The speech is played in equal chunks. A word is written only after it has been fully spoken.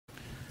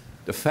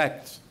The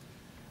fact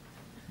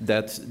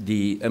that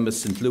the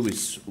MS St.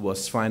 Louis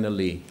was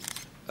finally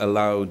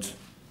allowed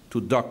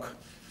to dock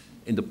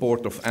in the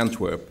port of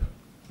Antwerp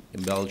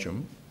in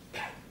Belgium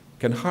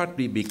can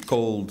hardly be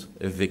called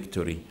a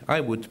victory. I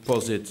would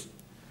posit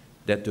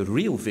that the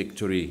real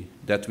victory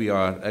that we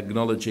are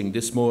acknowledging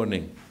this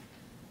morning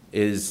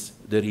is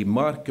the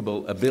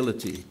remarkable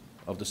ability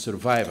of the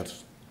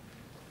survivors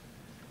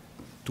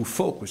to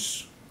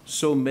focus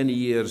so many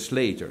years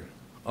later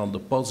on the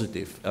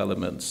positive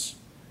elements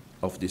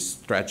of this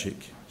tragic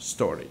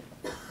story.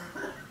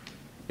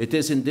 It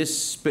is in this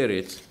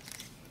spirit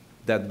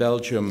that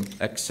Belgium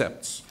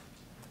accepts,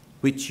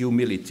 with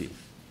humility,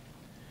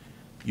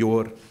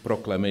 your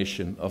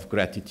proclamation of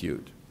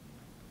gratitude.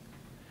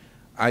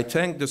 I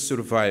thank the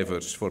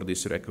survivors for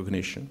this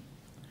recognition,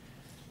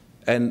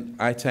 and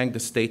I thank the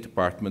State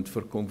Department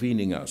for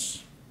convening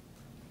us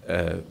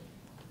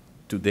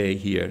today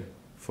here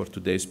for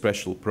today's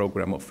special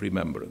program of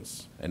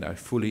remembrance. And I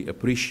fully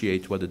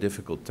appreciate what a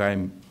difficult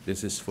time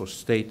this is for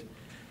state,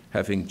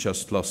 having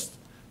just lost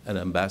an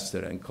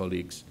ambassador and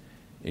colleagues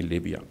in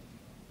Libya.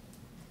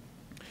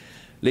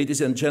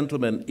 Ladies and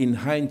gentlemen, in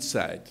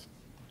hindsight,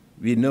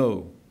 we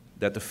know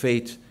that the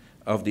fate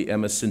of the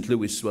MS St.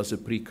 Louis was a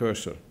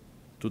precursor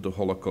to the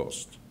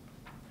Holocaust.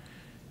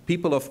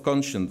 People of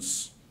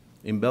conscience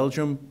in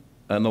Belgium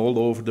and all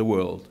over the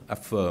world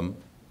affirm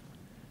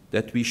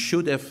that we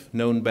should have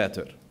known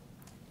better.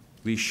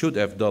 We should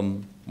have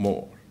done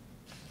more.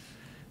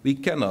 We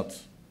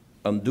cannot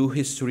undo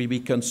history, we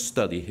can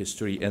study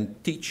history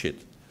and teach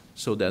it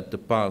so that the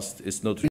past is not